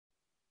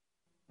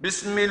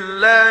بسم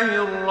الله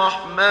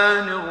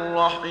الرحمن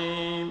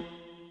الرحيم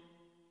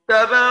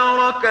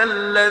تبارك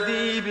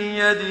الذي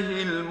بيده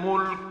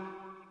الملك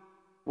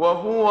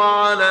وهو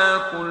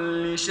على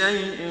كل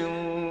شيء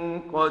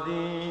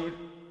قدير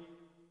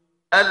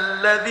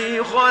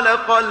الذي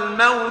خلق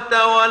الموت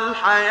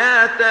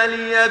والحياة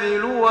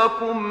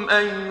ليبلوكم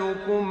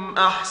أيكم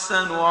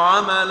أحسن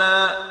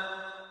عملا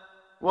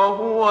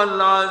وهو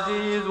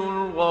العزيز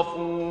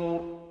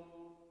الغفور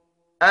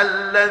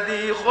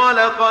الذي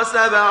خلق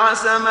 7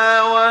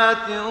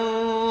 سماوات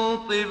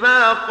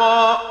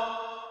طباقا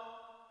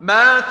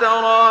ما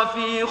ترى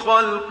في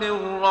خلق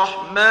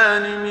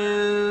الرحمن من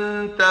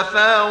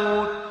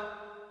تفاوت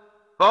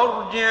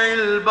فارجع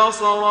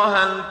البصر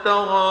هل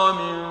ترى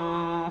من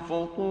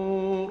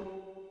فطور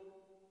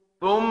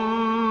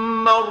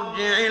ثم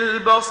ارجع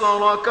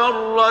البصر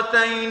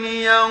كرتين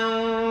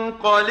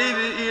ينقلب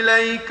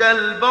إليك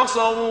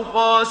البصر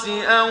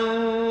خاسئا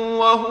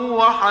وهو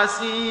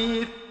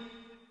حسير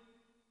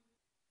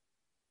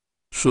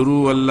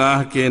شروع اللہ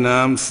کے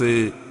نام سے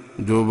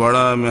جو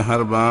بڑا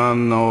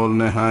مہربان اور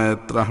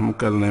نہایت رحم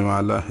کرنے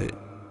والا ہے۔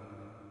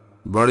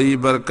 بڑی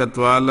برکت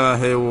والا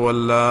ہے وہ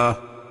اللہ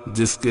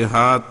جس کے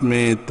ہاتھ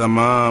میں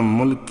تمام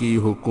ملک کی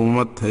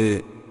حکومت ہے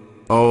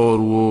اور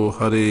وہ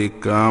ہر ایک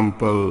کام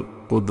پر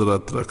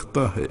قدرت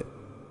رکھتا ہے۔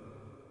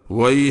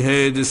 وہی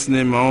ہے جس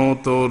نے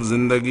موت اور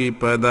زندگی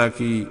پیدا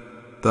کی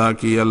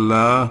تاکہ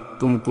اللہ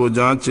تم کو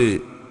جانچے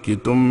کہ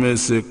تم میں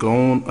سے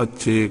کون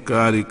اچھے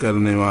کاری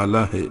کرنے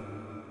والا ہے،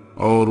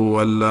 اور وہ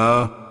اللہ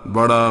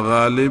بڑا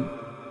غالب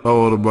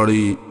اور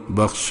بڑی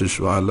بخشش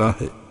والا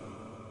ہے۔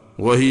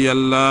 وہی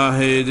اللہ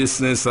ہے جس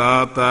نے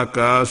 7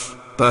 آکاش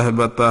تہ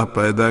بتہ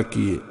پیدا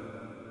کیے۔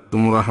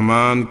 تم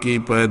رحمان کی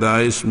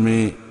پیدائش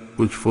میں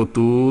کچھ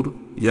فطور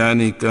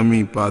یعنی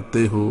کمی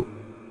پاتے ہو۔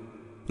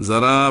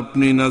 ذرا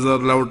اپنی نظر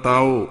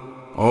لوٹاؤ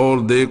اور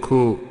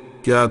دیکھو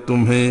کیا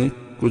تمہیں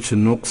کچھ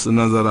نقص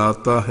نظر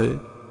آتا ہے؟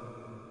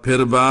 پھر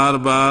بار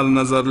بار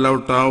نظر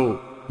لوٹاؤ،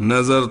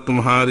 نظر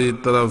تمہاری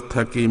طرف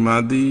تھکی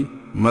مادی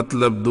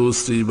مطلب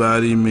دوسری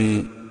باری میں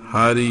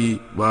ہاری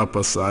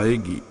واپس آئے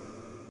گی۔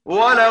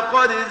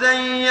 وَلَقَدْ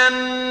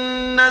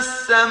زَيَّنَّا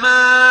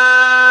السَّمَاءَ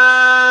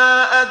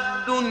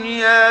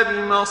الدُّنْيَا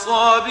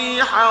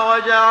بِمَصَابِيحَ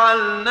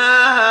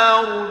وَجَعَلْنَاهَا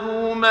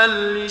رُجُومًا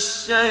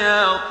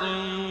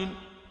لِلشَّيَاطِينِ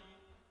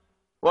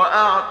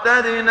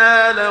وَأَعْتَدْنَا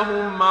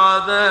لَهُمْ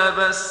عَذَابَ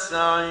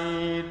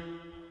السَّعِيرِ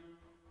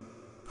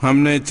ہم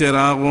نے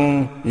چراغوں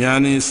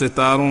یعنی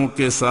ستاروں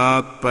کے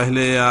ساتھ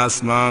پہلے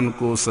آسمان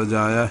کو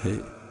سجایا ہے،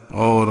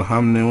 اور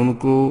ہم نے ان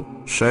کو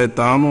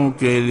شیطانوں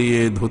کے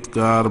لیے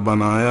دھتکار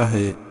بنایا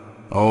ہے،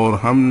 اور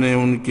ہم نے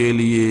ان کے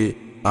لیے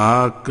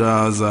آگ کا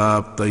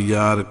عذاب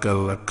تیار کر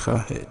رکھا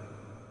ہے۔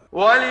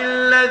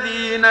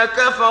 وَلِلَّذِينَ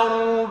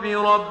كَفَرُوا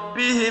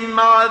بِرَبِّهِمْ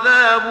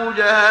عَذَابُ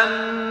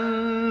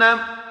جَهَنَّمَ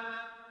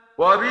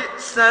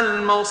وَبِئْسَ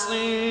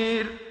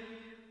الْمَصِيرُ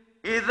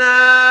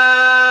إِذَا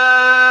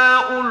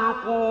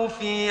أُلْقُوا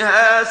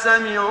فِيهَا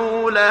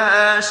سَمِعُوا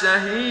لَهَا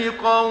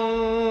شَهِيقًا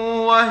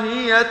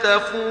وَهِيَ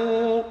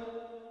تَفُورُ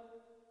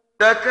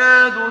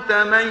تَكَادُ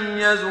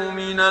تَمَيَّزُ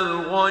مِنَ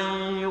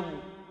الْغَيْظِ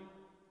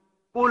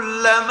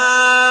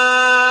كُلَّمَا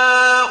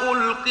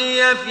أُلْقِيَ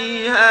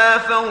فِيهَا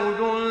فَوْجٌ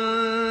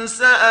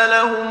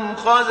سَأَلَهُمْ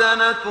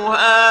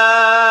خَزَنَتُهَا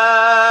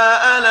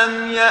أَلَمْ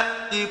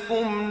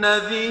يَأْتِكُمْ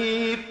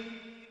نَذِيرٌ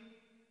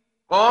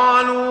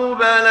قالوا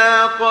بلى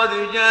قد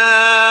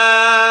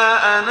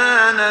جاءنا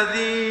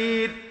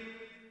نذير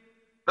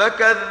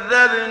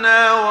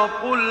فكذبنا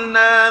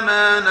وقلنا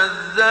ما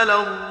نزل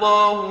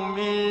الله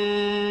من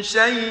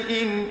شيء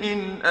إن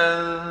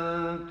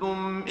أنتم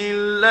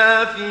إلا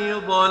في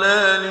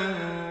ضلال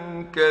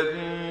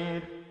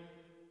كبير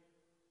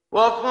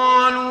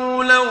وقالوا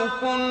لو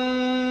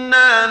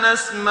كنا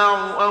نسمع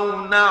أو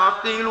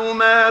نعقل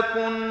ما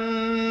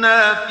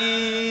كنا في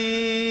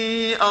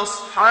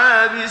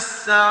أصحاب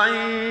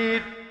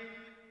السعير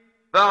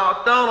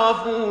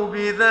فاعترفوا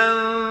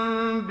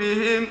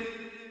بذنبهم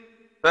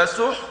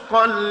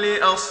فسحقا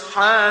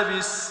لأصحاب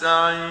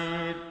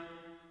السعير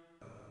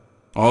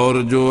اور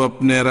جو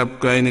اپنے رب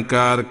کا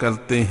انکار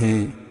کرتے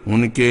ہیں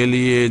ان کے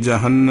لیے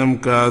جہنم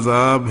کا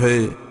عذاب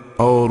ہے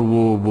اور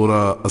وہ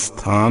برا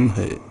استھان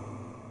ہے۔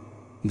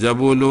 جب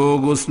وہ لوگ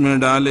اس میں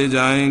ڈالے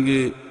جائیں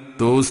گے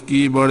تو اس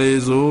کی بڑے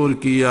زور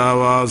کی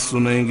آواز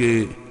سنیں گے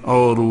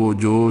اور وہ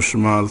جوش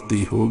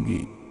مالتی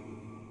ہوگی،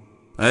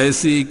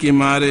 ایسی کہ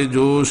مارے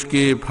جوش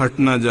کے پھٹ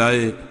نہ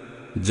جائے۔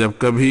 جب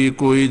کبھی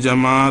کوئی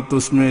جماعت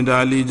اس میں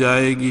ڈالی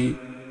جائے گی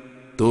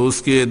تو اس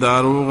کے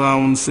داروغہ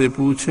ان سے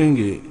پوچھیں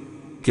گے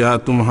کیا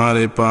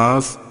تمہارے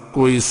پاس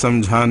کوئی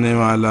سمجھانے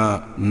والا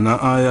نہ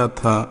آیا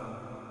تھا؟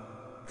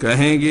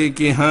 کہیں گے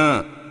کہ ہاں،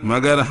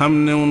 مگر ہم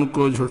نے ان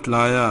کو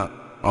جھٹلایا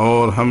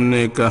اور ہم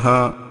نے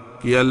کہا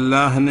کہ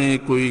اللہ نے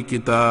کوئی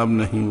کتاب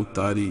نہیں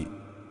اتاری۔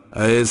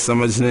 اے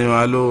سمجھنے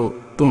والو،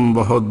 تم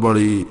بہت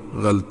بڑی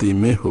غلطی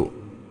میں ہو۔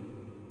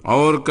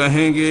 اور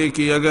کہیں گے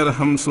کہ اگر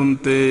ہم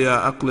سنتے یا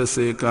عقل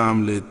سے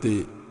کام لیتے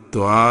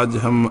تو آج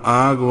ہم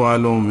آگ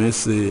والوں میں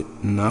سے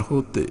نہ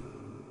ہوتے۔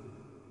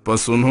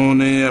 پس انہوں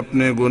نے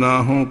اپنے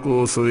گناہوں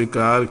کو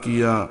سویکار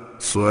کیا،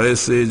 سو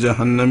ایسے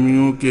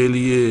جہنمیوں کے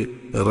لیے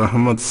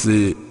رحمت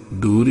سے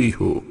دوری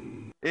ہو۔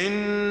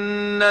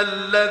 ان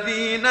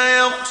الذين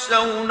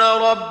يخشون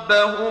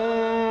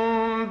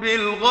ربهم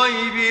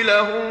بالغيب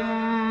لهم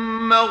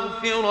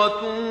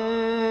مغفرة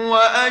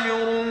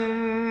وأجر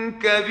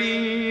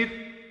كبير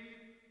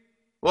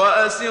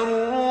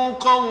وأسروا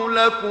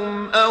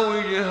قولكم أو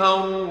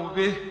اجهروا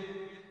به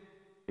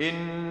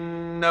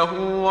إنه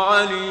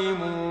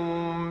عليم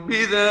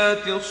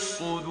بذات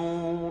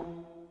الصدور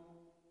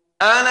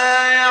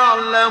ألا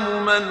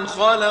يعلم من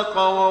خلق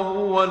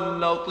وهو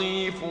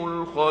اللطيف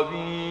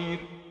الخبير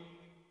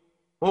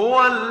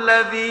هو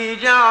الذي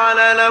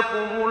جعل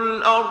لكم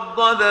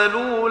الأرض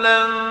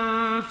ذلولا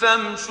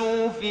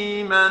فامشوا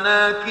في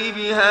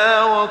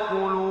مناكبها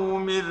وكلوا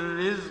من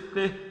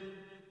رزقه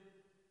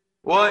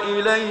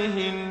وإليه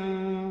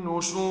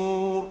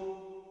النشور۔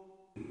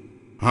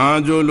 ہاں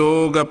جو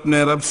لوگ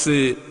اپنے رب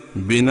سے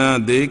بنا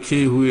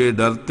دیکھے ہوئے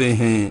ڈرتے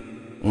ہیں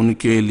ان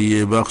کے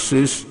لیے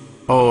بخشش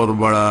اور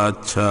بڑا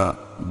اچھا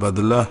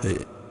بدلہ ہے۔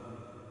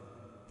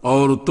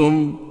 اور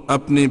تم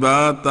اپنی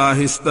بات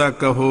آہستہ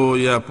کہو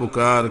یا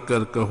پکار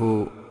کر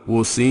کہو،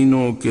 وہ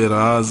سینوں کے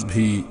راز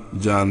بھی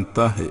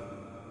جانتا ہے۔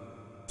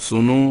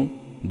 سنو،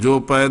 جو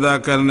پیدا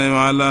کرنے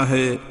والا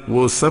ہے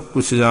وہ سب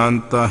کچھ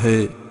جانتا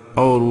ہے،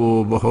 اور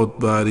وہ بہت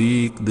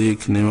باریک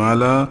دیکھنے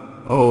والا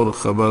اور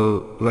خبر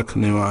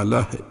رکھنے والا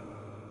ہے۔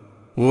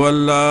 وہ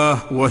اللہ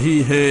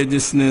وہی ہے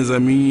جس نے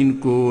زمین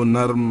کو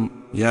نرم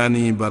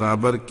یعنی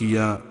برابر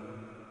کیا،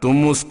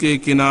 تم اس کے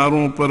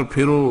کناروں پر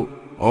پھرو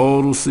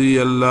اور اسی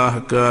اللہ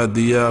کا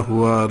دیا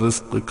ہوا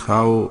رزق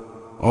کھاؤ،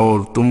 اور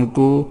تم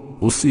کو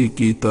اسی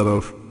کی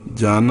طرف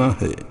جانا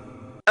ہے۔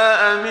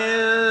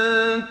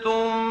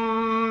 أَأَمِنتُم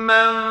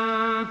مَّن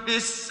فِي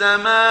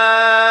السَّمَاءِ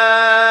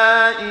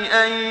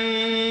أَن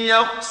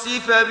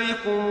يَخْسِفَ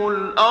بِكُمُ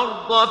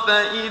الْأَرْضَ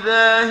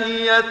فَإِذَا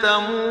هِيَ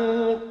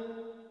تَمُورُ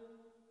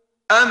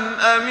أَمْ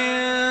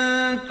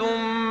أَمِنتُم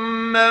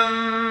مَّن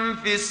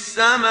فِي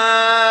السَّمَاءِ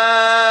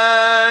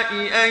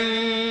أَن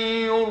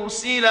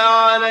يُرْسِلَ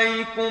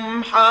عَلَيْكُمْ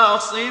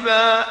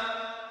حَاصِبًا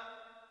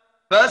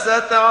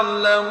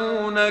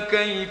فَسَتَعْلَمُونَ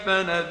كَيْفَ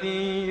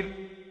نَذِيرِ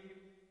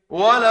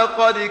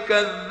وَلَقَدْ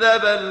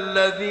كَذَّبَ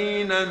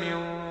الَّذِينَ مِن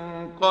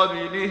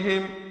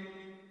قَبْلِهِمْ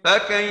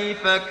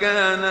فَكَيْفَ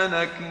كَانَ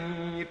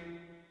نَكِيرِ۔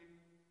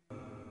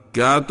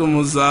 کیا تم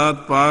اس ذات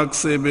پاک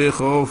سے بے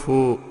خوف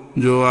ہو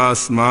جو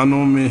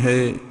آسمانوں میں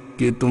ہے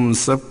کہ تم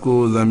سب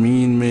کو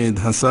زمین میں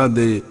دھنسا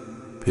دے،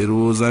 پھر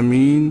وہ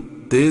زمین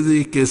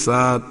تیزی کے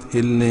ساتھ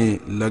ہلنے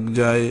لگ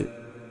جائے؟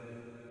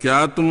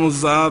 کیا تم اس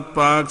ذات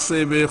پاک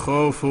سے بے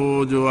خوف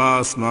ہو جو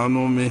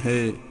آسمانوں میں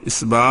ہے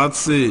اس بات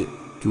سے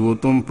کہ وہ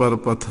تم پر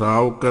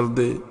پتھراؤ کر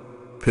دے؟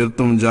 پھر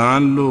تم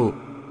جان لو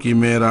کہ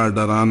میرا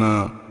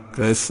ڈرانا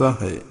کیسا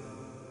ہے۔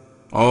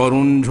 اور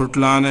ان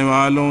جھٹلانے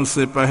والوں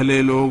سے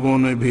پہلے لوگوں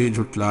نے بھی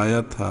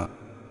جھٹلایا تھا،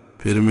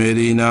 پھر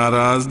میری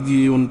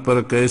ناراضگی ان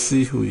پر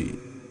کیسی ہوئی،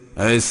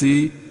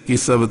 ایسی کہ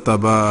سب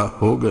تباہ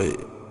ہو گئے۔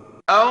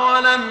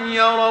 أَوَلَمْ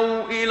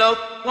يَرَوْا إِلَى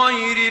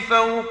الطَّيْرِ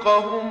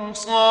فَوْقَهُمْ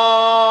صَافَّاتٍ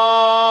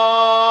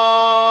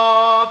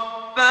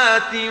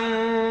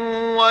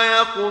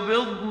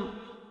وَيَقْبِضْنَ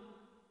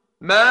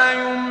مَا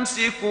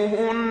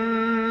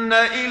يُمْسِكُهُنَّ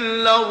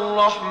إِلَّا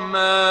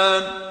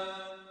الرَّحْمَنُ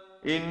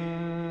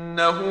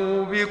إِنَّهُ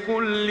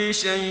بِكُلِّ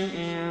شَيْءٍ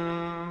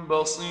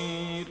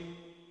بَصِيرٌ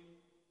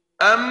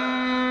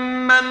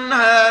أَمَّنْ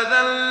هَذَا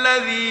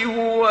الَّذِي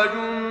هُوَ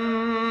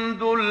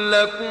جُندٌ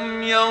لَكُمْ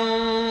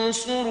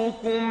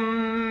يَنصُرُكُم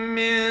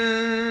مِّن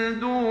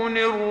دُونِ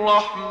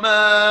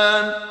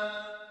الرَّحْمَنِ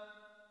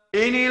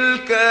إِنِ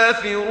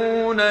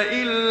الْكَافِرُونَ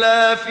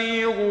إِلَّا فِي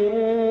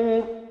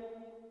غُرُورٍ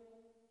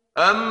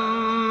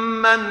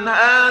أَمَّنْ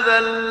هَذَا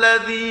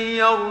الَّذِي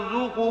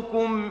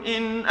يَرْزُقُكُمْ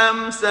إِنْ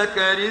أَمْسَكَ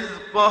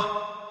رِزْقَهُ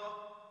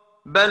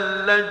بَل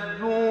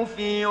لَّجُّوا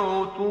فِي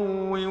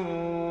عُتُوٍّ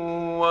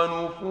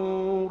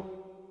وَنُفُورٍ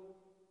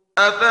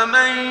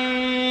أَفَمَن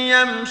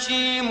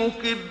يَمْشِي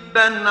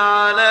مُكِبًّا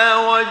عَلَى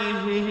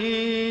وَجْهِهِ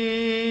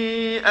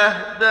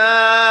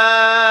أَهْدَىٰ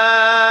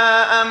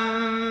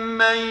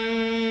أَمَّن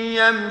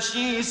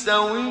يَمْشِي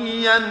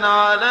سَوِيًّا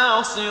عَلَى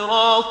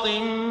صِرَاطٍ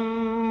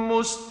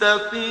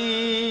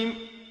مستقیم۔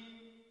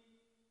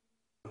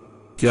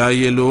 کیا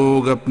یہ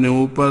لوگ اپنے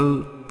اوپر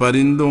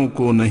پرندوں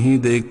کو نہیں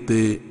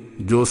دیکھتے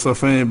جو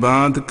صفیں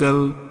باندھ کر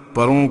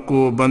پروں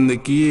کو بند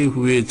کیے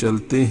ہوئے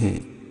چلتے ہیں؟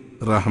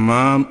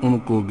 رحمان ان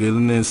کو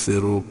گرنے سے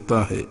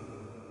روکتا ہے،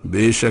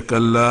 بے شک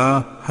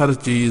اللہ ہر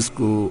چیز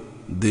کو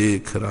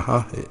دیکھ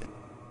رہا ہے۔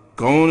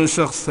 کون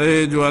شخص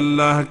ہے جو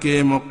اللہ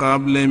کے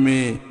مقابلے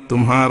میں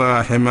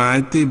تمہارا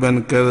حمایتی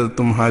بن کر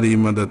تمہاری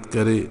مدد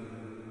کرے؟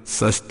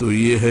 سچ تو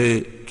یہ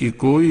ہے کہ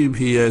کوئی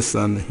بھی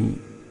ایسا نہیں۔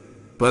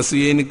 بس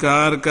یہ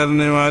انکار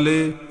کرنے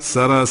والے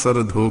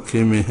سراسر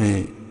دھوکے میں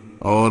ہیں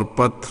اور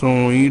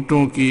پتھروں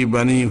اینٹوں کی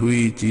بنی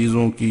ہوئی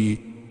چیزوں کی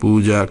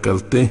پوجا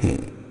کرتے ہیں۔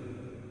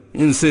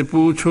 ان سے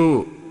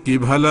پوچھو کہ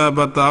بھلا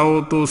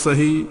بتاؤ تو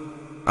صحیح،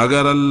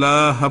 اگر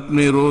اللہ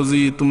اپنی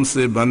روزی تم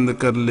سے بند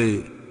کر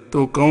لے تو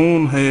کون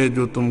ہے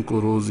جو تم کو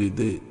روزی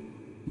دے؟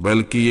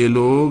 بلکہ یہ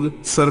لوگ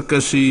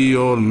سرکشی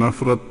اور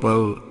نفرت پر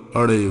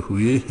اڑے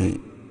ہوئے ہیں۔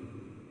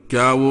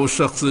 کیا وہ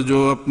شخص جو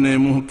اپنے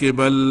منہ کے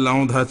بل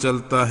اوندا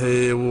چلتا ہے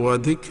وہ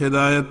ادھک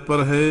ہدایت پر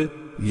ہے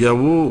یا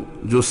وہ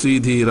جو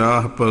سیدھی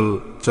راہ پر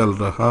چل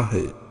رہا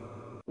ہے؟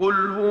 قل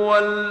هو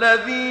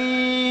الذي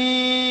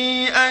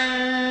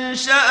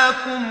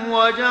أنشأكم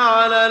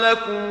وجعل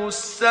لكم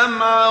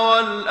السمع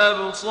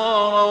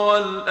والأبصار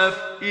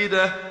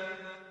والأفئدة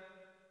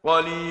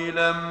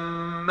قليلا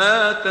ما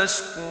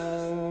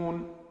تشكرون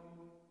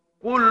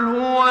قل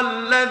هو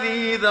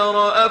الذي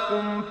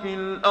ذرأكم في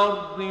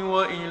الأرض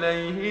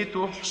وإليه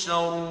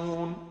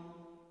تحشرون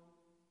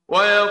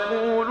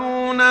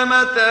ويقولون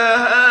متى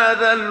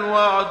هذا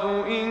الوعد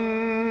إن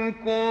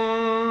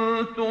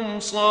كنتم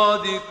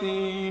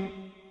صادقين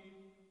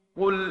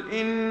قل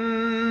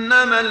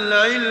إنما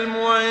العلم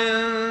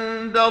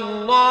عند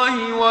الله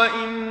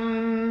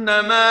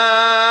وإنما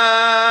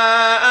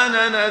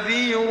أنا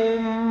نذير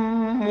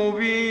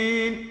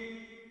مبين۔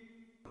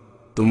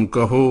 تم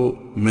کہو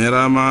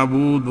میرا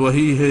معبود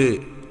وہی ہے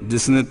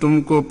جس نے تم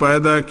کو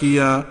پیدا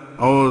کیا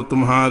اور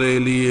تمہارے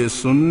لیے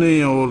سننے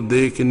اور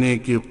دیکھنے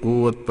کی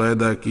قوت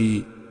پیدا کی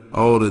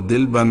اور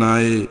دل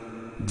بنائے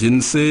جن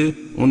سے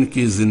ان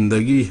کی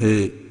زندگی ہے،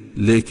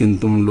 لیکن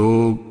تم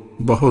لوگ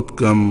بہت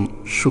کم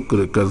شکر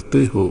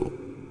کرتے ہو۔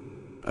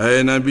 اے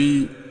نبی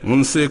ان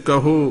سے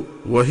کہو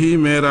وہی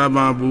میرا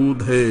معبود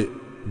ہے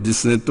جس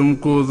نے تم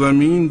کو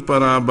زمین پر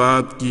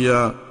آباد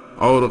کیا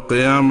اور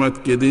قیامت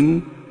کے دن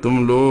تم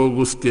لوگ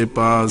اس کے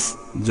پاس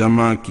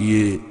جمع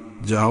کیے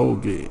جاؤ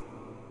گے،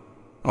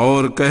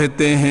 اور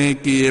کہتے ہیں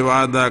کہ یہ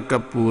وعدہ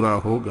کب پورا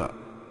ہوگا؟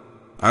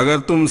 اگر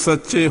تم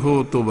سچے ہو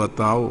تو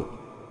بتاؤ۔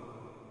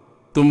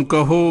 تم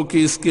کہو کہ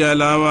اس کے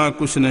علاوہ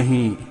کچھ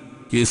نہیں،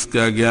 کہ اس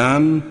کا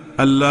گیان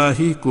اللہ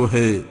ہی کو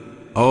ہے،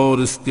 اور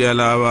اس کے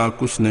علاوہ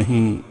کچھ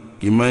نہیں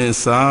کہ میں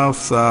صاف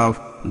صاف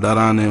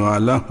ڈرانے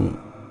والا ہوں۔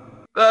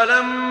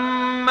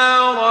 فَلَمَّا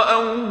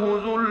رَأَوْهُ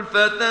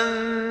زُلْفَةً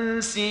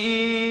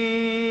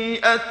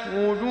سِيئَتْ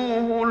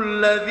وُجُوهُ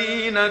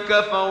الَّذِينَ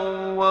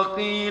كَفَرُوا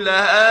وَقِيلَ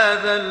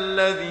هَذَا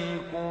الَّذِي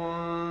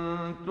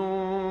كُنتُم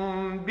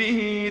بِهِ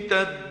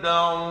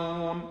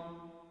تَدَّعُونَ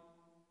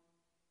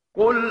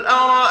قُلْ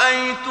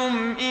أَرَأَيْتُمْ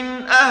إِنْ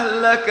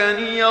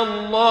أَهْلَكَنِيَ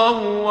اللَّهُ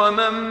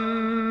وَمَن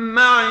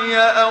مَّعِيَ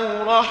أَوْ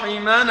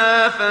رَحِمَنَا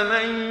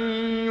فَمَن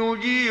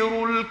يُجِيرُ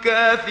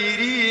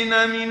الْكَافِرِينَ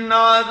مِنْ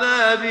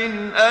عَذَابٍ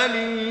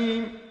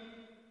أَلِيمٍ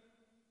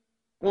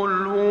قُلْ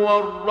هُوَ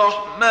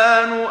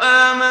الرَّحْمَنُ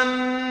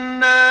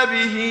آمَنَّا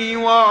بِهِ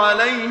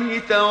وَعَلَيْهِ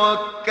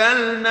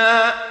تَوَكَّلْنَا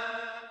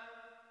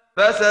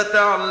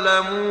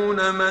فَسَتَعْلَمُونَ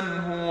مَنْ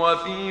هُوَ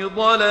فِي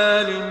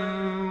ضَلَالٍ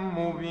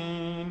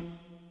مُّبِينٍ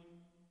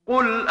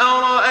قُلْ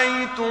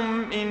أَرَأَيْتُمْ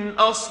إِنْ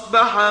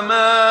أَصْبَحَ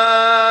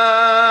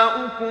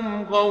مَاؤُكُمْ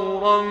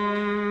غَوْرًا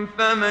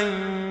فَمَنْ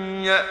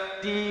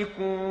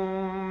يَأْتِيكُمْ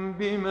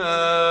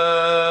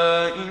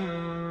بِمَاءٍ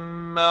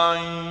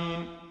مَّعِينٍ۔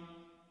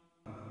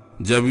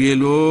 جب یہ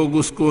لوگ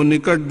اس کو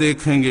نکٹ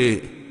دیکھیں گے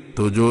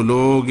تو جو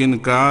لوگ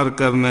انکار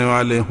کرنے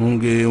والے ہوں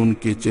گے ان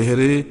کے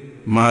چہرے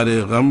مارے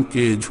غم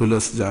کے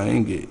جھلس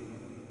جائیں گے،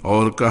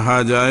 اور کہا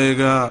جائے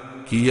گا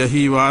کہ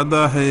یہی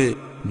وعدہ ہے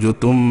جو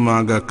تم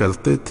مانگا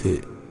کرتے تھے۔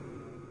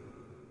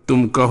 تم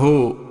کہو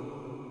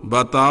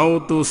بتاؤ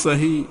تو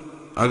صحیح،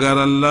 اگر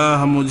اللہ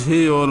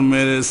مجھے اور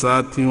میرے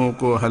ساتھیوں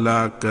کو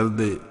ہلاک کر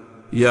دے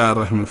یا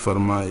رحم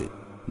فرمائے،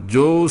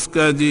 جو اس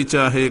کا جی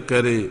چاہے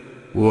کرے،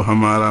 وہ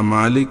ہمارا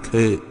مالک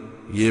ہے۔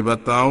 یہ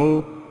بتاؤ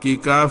کہ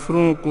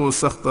کافروں کو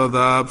سخت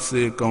عذاب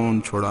سے کون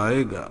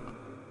چھڑائے گا؟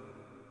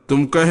 تم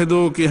کہہ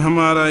دو کہ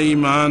ہمارا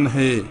ایمان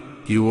ہے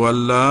کہ وہ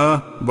اللہ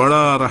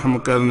بڑا رحم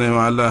کرنے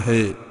والا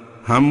ہے،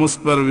 ہم اس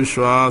پر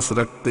وشواس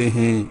رکھتے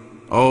ہیں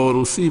اور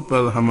اسی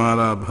پر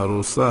ہمارا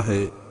بھروسہ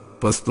ہے۔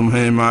 پس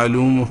تمہیں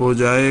معلوم ہو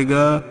جائے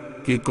گا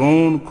کہ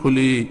کون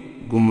کھلی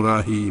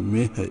گمراہی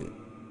میں ہے۔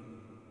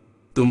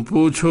 تم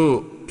پوچھو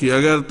کہ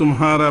اگر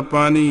تمہارا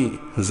پانی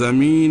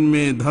زمین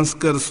میں دھنس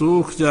کر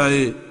سوکھ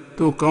جائے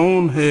تو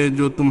کون ہے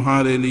جو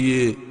تمہارے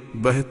لیے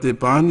بہتے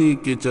پانی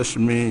کے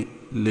چشمے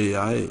لے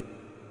آئے؟